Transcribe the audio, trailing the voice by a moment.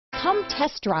Come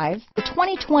test drive the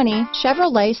 2020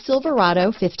 Chevrolet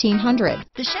Silverado 1500.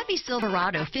 The Chevy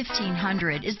Silverado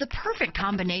 1500 is the perfect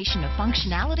combination of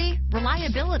functionality,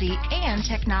 reliability, and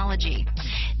technology.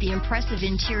 The impressive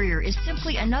interior is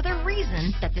simply another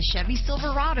reason that the Chevy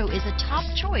Silverado is a top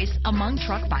choice among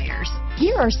truck buyers.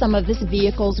 Here are some of this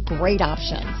vehicle's great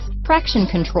options: traction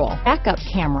control, backup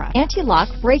camera, anti-lock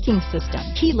braking system,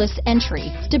 keyless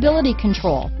entry, stability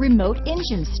control, remote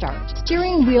engine start,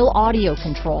 steering wheel audio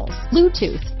controls,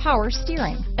 Bluetooth, power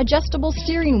steering, adjustable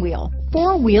steering wheel,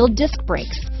 four-wheel disc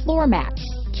brakes, floor mats,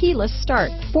 keyless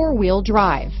start, four-wheel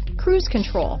drive, cruise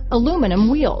control,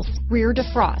 aluminum wheels, rear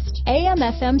defrost,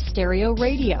 AM/FM stereo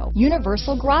radio,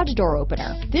 universal garage door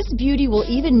opener. This beauty will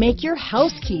even make your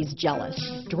house keys jealous.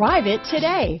 Drive it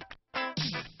today.